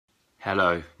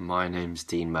Hello, my name's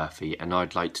Dean Murphy and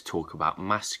I'd like to talk about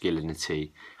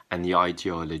masculinity and the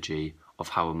ideology of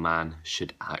how a man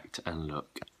should act and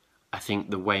look. I think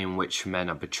the way in which men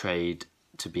are portrayed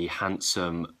to be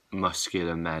handsome,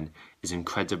 muscular men is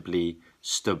incredibly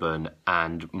stubborn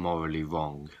and morally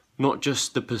wrong. Not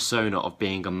just the persona of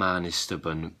being a man is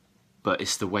stubborn, but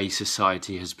it's the way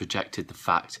society has projected the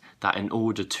fact that in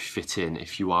order to fit in,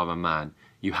 if you are a man,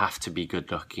 you have to be good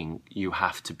looking, you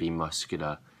have to be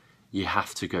muscular, you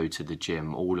have to go to the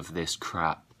gym, all of this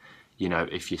crap. You know,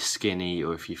 if you're skinny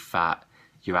or if you're fat,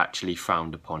 you're actually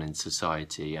frowned upon in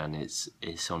society, and it's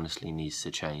honestly needs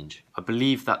to change. I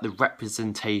believe that the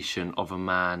representation of a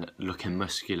man looking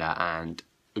muscular and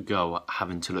a girl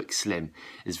having to look slim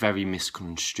is very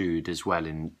misconstrued as well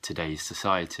in today's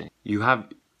society. You have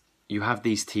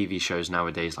these TV shows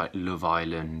nowadays like Love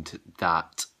Island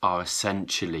that are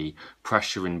essentially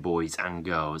pressuring boys and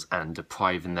girls and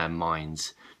depriving their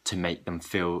minds to make them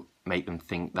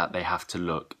think that they have to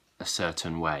look a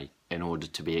certain way in order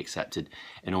to be accepted,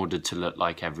 in order to look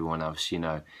like everyone else. You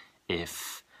know,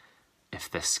 if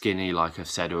they're skinny, like I've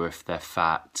said, or if they're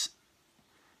fat,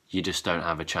 you just don't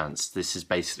have a chance. This is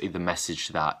basically the message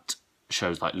that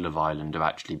shows like Love Island are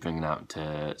actually bringing out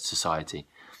to society.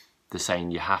 They're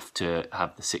saying you have to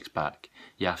have the six-pack,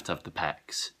 you have to have the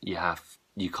pecs,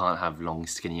 you can't have long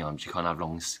skinny arms, you can't have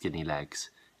long skinny legs.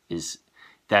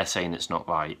 They're saying it's not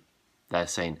right. They're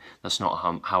saying that's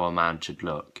not how a man should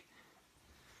look.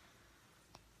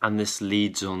 And this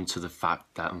leads on to the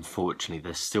fact that unfortunately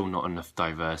there's still not enough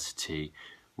diversity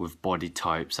with body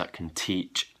types that can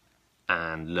teach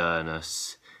and learn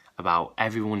us about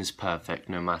everyone is perfect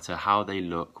no matter how they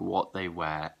look, what they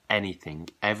wear, anything.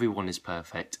 Everyone is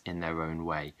perfect in their own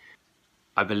way.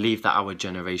 I believe that our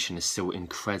generation is still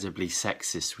incredibly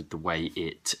sexist with the way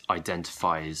it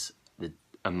identifies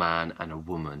a man and a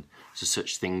woman. So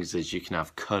such things as you can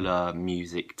have colour,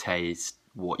 music, taste,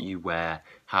 what you wear,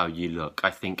 how you look. I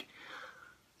think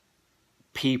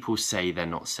people say they're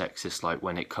not sexist, like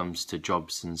when it comes to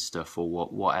jobs and stuff, or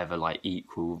whatever, like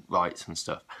equal rights and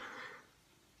stuff.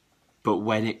 But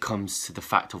when it comes to the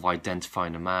fact of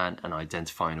identifying a man and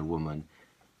identifying a woman,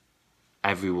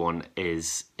 everyone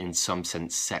is in some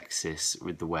sense sexist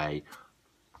with the way,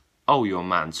 oh, you're a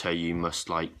man, so you must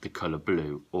like the colour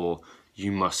blue, or you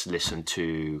must listen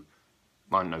to,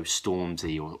 I don't know,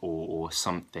 Stormzy or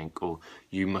something, or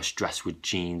you must dress with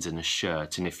jeans and a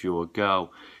shirt. And if you're a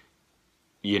girl,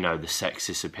 you know, the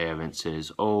sexist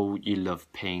appearances, oh, you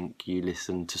love pink, you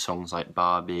listen to songs like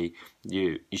Barbie,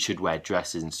 you should wear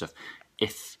dresses and stuff.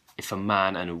 If a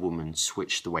man and a woman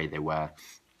switch the way they wear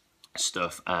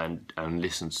stuff and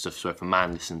listen to stuff, so if a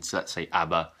man listens to, let's say,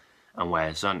 ABBA and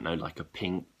wears, I don't know, like a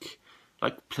pink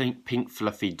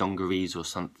fluffy dungarees or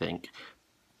something,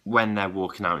 when they're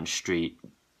walking out in the street,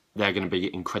 they're going to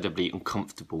be incredibly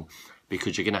uncomfortable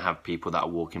because you're going to have people that are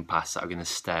walking past that are going to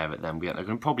stare at them. They're going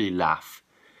to probably laugh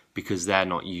because they're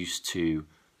not used to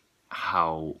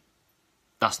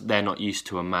they're not used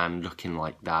to a man looking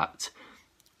like that.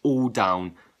 All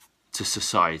down to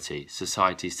society.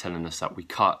 Society's telling us that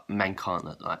men can't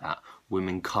look like that.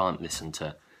 Women can't listen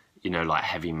to, you know, like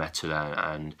heavy metal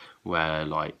and wear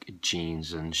like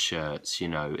jeans and shirts. You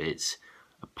know, it's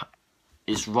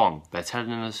wrong. They're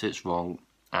telling us it's wrong,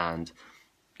 and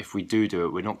if we do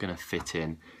it, we're not going to fit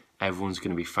in. Everyone's going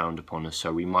to be frowned upon us,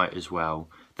 so we might as well.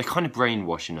 They're kind of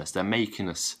brainwashing us. They're making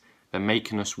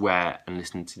us wear and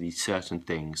listen to these certain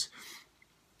things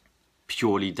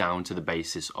purely down to the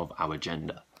basis of our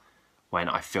gender, when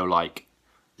I feel like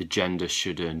the gender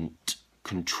shouldn't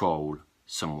control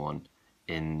someone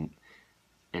in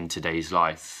today's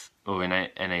life or in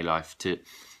any life.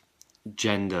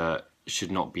 Gender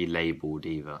should not be labelled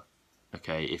either.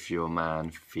 Okay, if you're a man,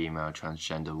 female,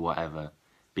 transgender, whatever,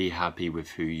 be happy with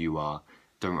who you are.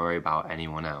 Don't worry about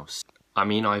anyone else. I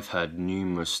mean, I've heard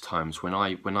numerous times when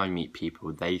I meet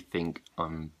people, they think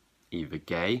I'm either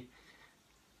gay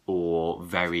or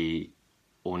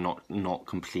not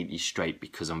completely straight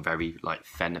because I'm very like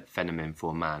feminine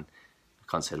for a man.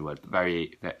 I can't say the word, but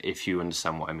if you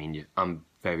understand what I mean, I'm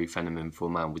very feminine for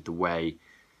a man with the way.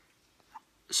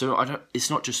 So it's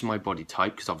not just my body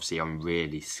type, because obviously I'm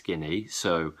really skinny.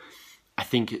 So I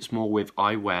think it's more with,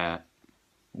 I wear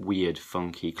weird,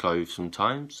 funky clothes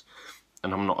sometimes,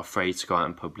 and I'm not afraid to go out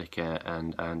in public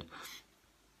and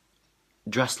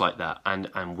dress like that.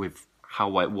 And with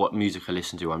what music I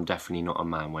listen to, I'm definitely not a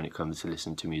man when it comes to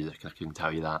listening to music, I can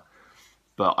tell you that.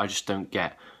 But I just don't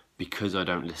get, because I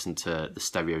don't listen to the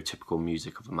stereotypical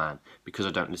music of a man, because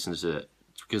I don't wear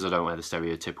the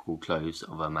stereotypical clothes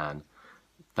of a man,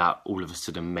 that all of a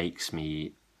sudden makes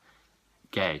me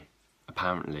gay.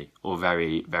 apparently, or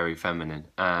very, very feminine.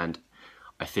 And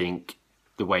I think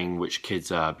the way in which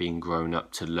kids are being grown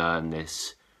up to learn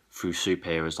this through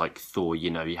superheroes like Thor,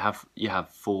 you have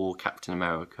Thor, Captain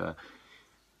America,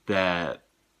 they're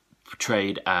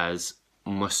portrayed as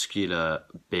muscular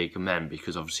big men,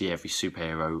 because obviously every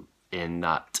superhero in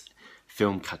that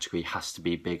film category has to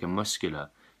be big and muscular.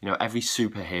 Every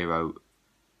superhero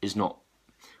is not...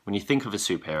 When you think of a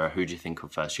superhero, who do you think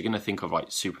of first? You're going to think of like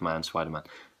Superman, Spider-Man.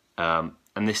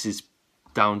 And this is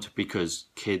down to because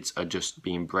kids are just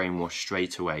being brainwashed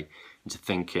straight away into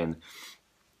thinking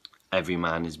every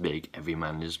man is big, every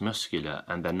man is muscular,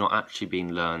 and they're not actually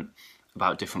being learned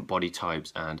about different body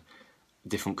types and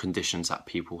different conditions that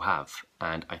people have.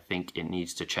 And I think it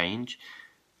needs to change.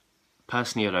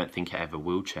 Personally, I don't think it ever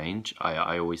will change.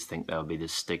 I always think there'll be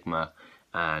this stigma,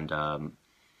 and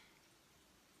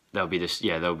there'll be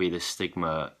this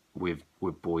stigma with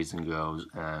boys and girls,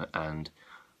 and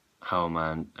how a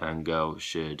man and girl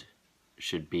should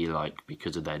be like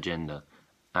because of their gender,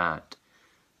 and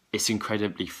it's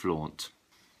incredibly flaunt.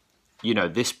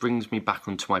 This brings me back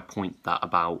onto my point that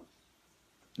about,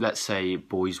 let's say,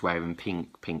 boys wearing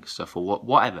pink stuff or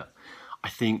whatever. I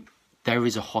think there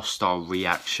is a hostile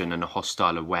reaction and a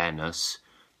hostile awareness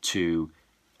to,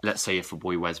 let's say, if a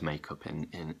boy wears makeup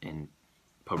in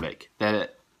public,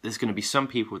 there's going to be some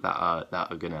people that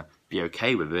are going to be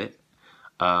okay with it,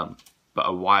 but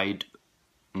a wide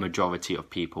majority of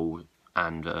people,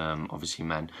 and obviously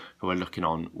men who are looking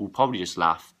on, will probably just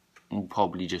laugh, will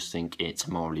probably just think it's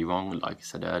morally wrong, like I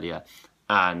said earlier.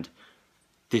 And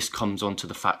this comes onto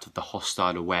the fact of the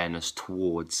hostile awareness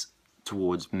towards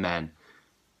men.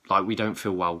 Like, we don't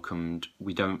feel welcomed,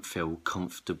 we don't feel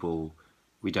comfortable,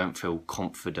 we don't feel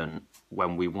confident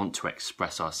when we want to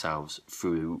express ourselves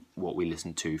through what we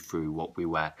listen to, through what we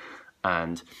wear.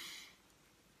 And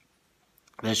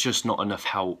there's just not enough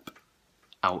help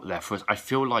out there for us. I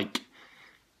feel like,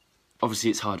 obviously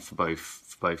it's hard for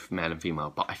both male and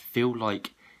female, but I feel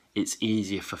like it's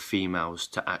easier for females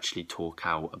to actually talk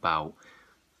out about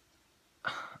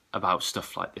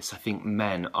stuff like this. I think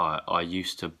men are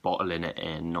used to bottling it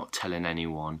in, not telling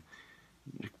anyone,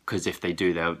 because if they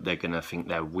do, they're gonna think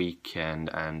they're weak,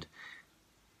 and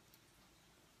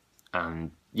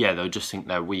yeah, they'll just think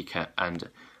they're weaker. And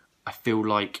I feel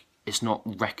like it's not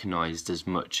recognised as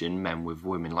much in men with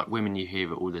women. Like, women, you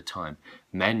hear it all the time.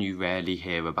 Men, you rarely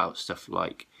hear about stuff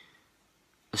like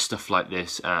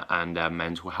this and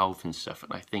mental health and stuff.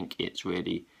 And I think it's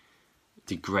really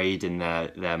degrading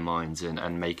their minds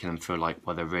and making them feel like,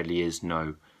 well, there really is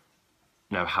no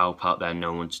help out there,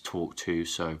 no one to talk to.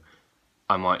 So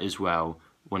I might as well,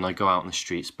 when I go out on the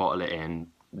streets, bottle it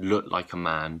in, look like a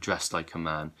man, dress like a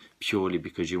man, purely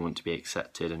because you want to be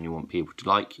accepted and you want people to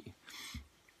like you.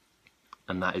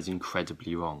 And that is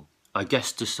incredibly wrong. I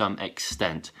guess to some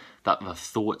extent that the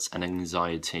thoughts and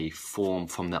anxiety form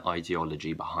from the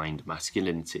ideology behind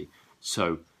masculinity.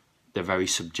 So they're very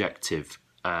subjective,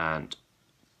 and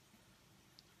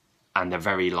they're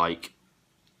very like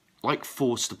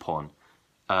forced upon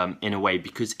in a way,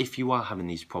 because if you are having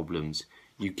these problems,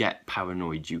 you get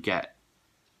paranoid, you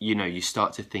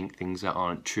start to think things that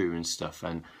aren't true and stuff,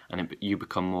 and you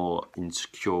become more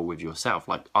insecure with yourself.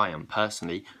 Like I am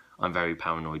personally, I'm very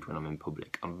paranoid when I'm in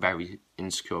public. I'm very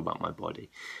insecure about my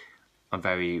body. I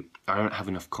don't have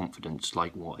enough confidence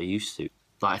like what I used to.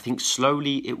 But I think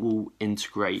slowly it will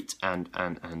integrate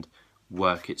and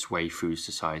work its way through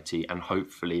society, and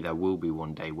hopefully there will be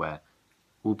one day where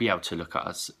we'll be able to look at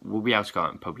us, we'll be able to go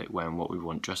out in public wearing what we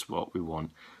want, dress what we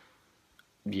want,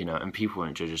 and people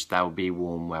won't judge us. They'll be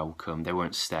warm welcome, they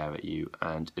won't stare at you.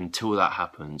 And until that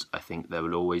happens, I think there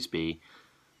will always be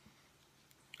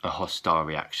a hostile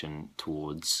reaction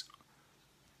towards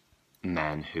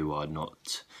men who are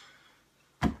not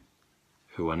the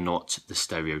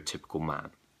stereotypical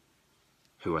man,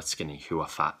 who are skinny, who are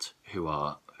fat, who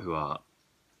are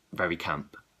very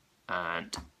camp.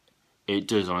 And it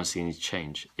does honestly need to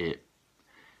change.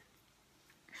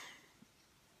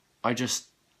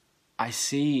 I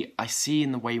see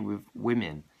in the way with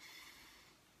women,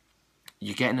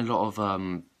 you're getting a lot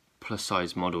of plus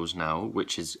size models now,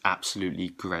 which is absolutely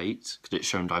great because it's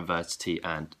shown diversity,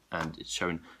 and it's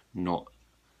shown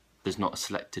there's not a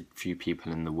selected few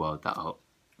people in the world that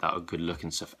are good looking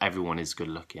stuff. Everyone is good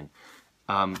looking,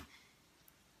 and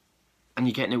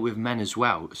you're getting it with men as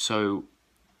well. So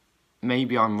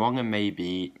maybe I'm wrong, and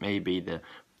maybe the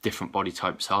different body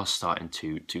types are starting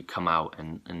to come out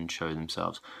and show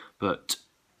themselves. But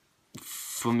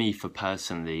for me,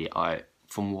 personally,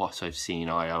 from what I've seen,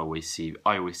 I always see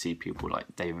people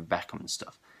like David Beckham and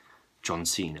stuff, John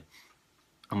Cena,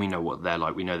 and we know what they're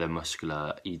like. We know they're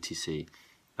muscular, etc.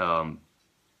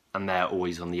 and they're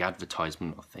always on the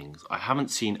advertisement of things. I haven't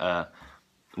seen an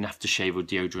aftershave or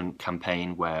deodorant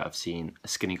campaign where I've seen a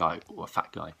skinny guy or a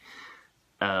fat guy,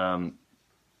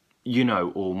 you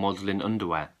know, or modelling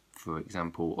underwear, for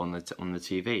example, on the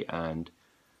TV, and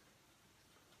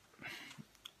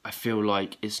I feel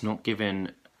like it's not giving,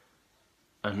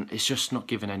 and it's just not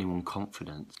giving anyone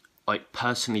confidence. Like,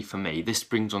 personally for me, this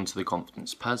brings on to the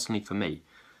confidence. Personally for me,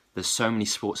 there's so many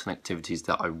sports and activities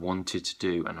that I wanted to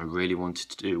do, and I really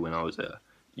wanted to do when I was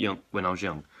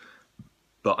young,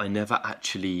 but I never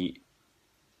actually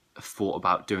thought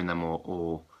about doing them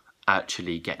or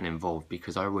actually getting involved,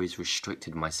 because I always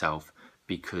restricted myself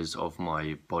because of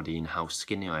my body and how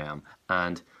skinny I am.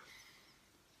 And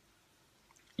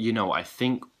you know, I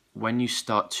think when you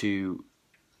start to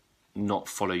not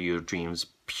follow your dreams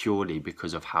purely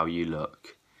because of how you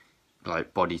look,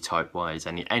 like body type wise,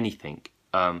 anything,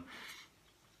 I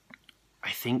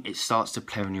think it starts to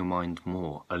play on your mind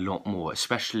a lot more.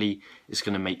 Especially, it's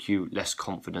going to make you less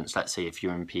confident. Let's say if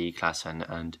you're in PE class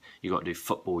and you got to do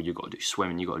football, you got to do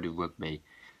swimming, you got to do rugby,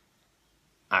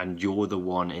 and you're the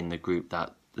one in the group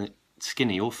that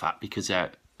skinny or fat, because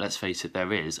let's face it,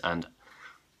 there is. And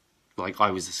like,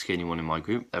 I was the skinny one in my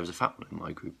group, there was a fat one in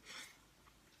my group,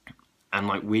 and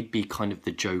like, we'd be kind of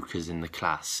the jokers in the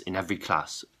class, in every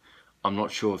class. I'm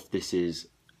not sure if this is,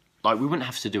 like, we wouldn't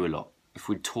have to do a lot. If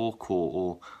we'd talk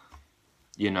or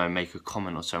you know, make a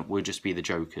comment or something, we'd just be the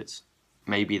jokers.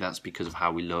 Maybe that's because of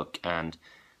how we look, and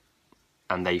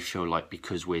they feel like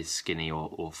because we're skinny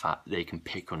or fat, they can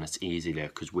pick on us easily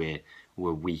because we're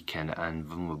weak and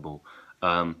vulnerable.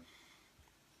 And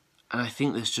I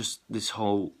think there's just this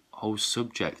whole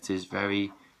subject is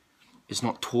it's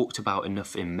not talked about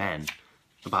enough in men,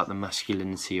 about the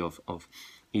masculinity of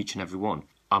each and every one.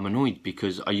 I'm annoyed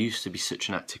because I used to be such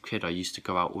an active kid. I used to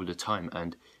go out all the time,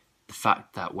 and the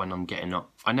fact that when I'm getting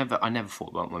up, I never thought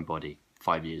about my body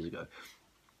 5 years ago.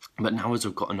 But now, as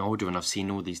I've gotten older and I've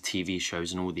seen all these TV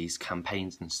shows and all these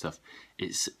campaigns and stuff,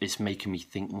 it's making me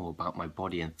think more about my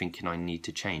body and thinking I need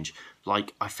to change.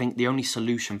 Like, I think the only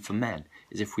solution for men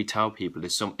is if we tell people,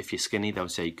 if you're skinny, they'll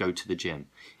say go to the gym.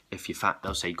 If you're fat,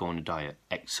 they'll say go on a diet,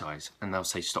 exercise, and they'll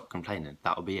say stop complaining.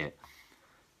 That'll be it.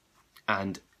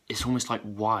 And it's almost like,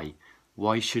 why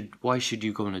should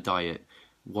you go on a diet?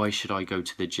 Why should I go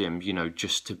to the gym? You know,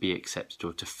 just to be accepted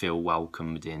or to feel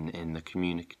welcomed in the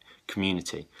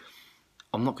community.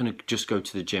 I'm not going to just go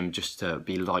to the gym just to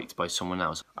be liked by someone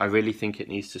else. I really think it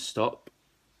needs to stop,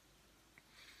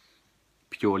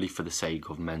 purely for the sake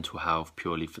of mental health,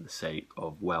 purely for the sake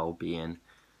of well-being,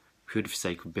 purely for the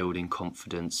sake of building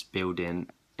confidence, building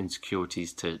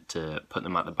insecurities to put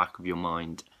them at the back of your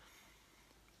mind.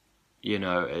 You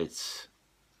know, it's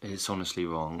honestly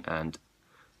wrong, and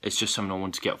it's just something I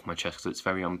want to get off my chest because it's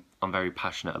I'm very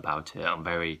passionate about it. I'm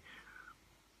very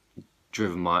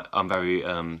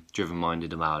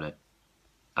driven-minded about it,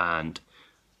 and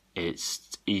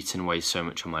it's eaten away so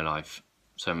much of my life,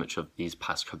 so much of these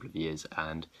past couple of years,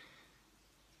 and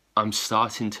I'm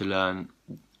starting to learn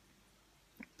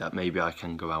that maybe I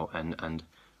can go out and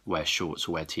wear shorts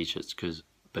or wear t-shirts, because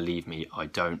believe me, I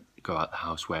don't go out the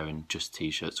house wearing just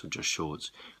t-shirts or just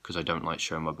shorts, because I don't like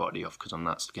showing my body off because I'm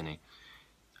that skinny.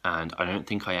 And I don't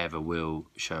think I ever will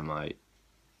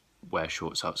wear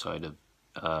shorts outside of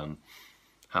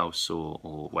house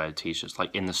or wear t-shirts.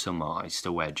 Like, in the summer, I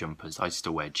still wear jumpers, I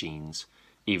still wear jeans,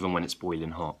 even when it's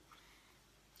boiling hot,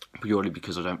 purely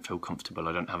because I don't feel comfortable.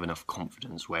 I don't have enough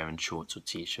confidence wearing shorts or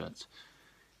t-shirts.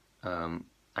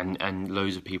 And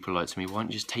loads of people are like to me, why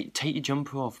don't you just take your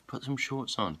jumper off, put some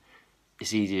shorts on?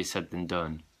 It's easier said than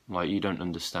done. Like, you don't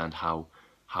understand how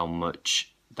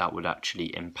much that would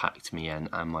actually impact me and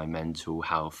my mental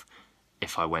health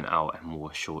if I went out and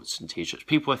wore shorts and t-shirts.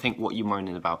 People, I think, what you're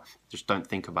moaning about, just don't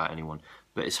think about anyone.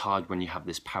 But it's hard when you have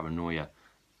this paranoia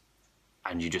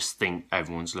and you just think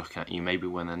everyone's looking at you, maybe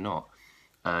when they're not.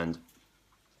 And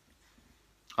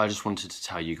I just wanted to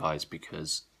tell you guys,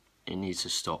 because it needs to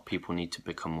stop. People need to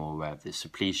become more aware of this. So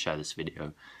please share this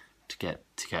video to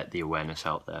get the awareness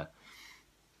out there.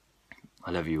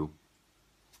 I love you all.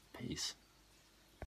 Peace.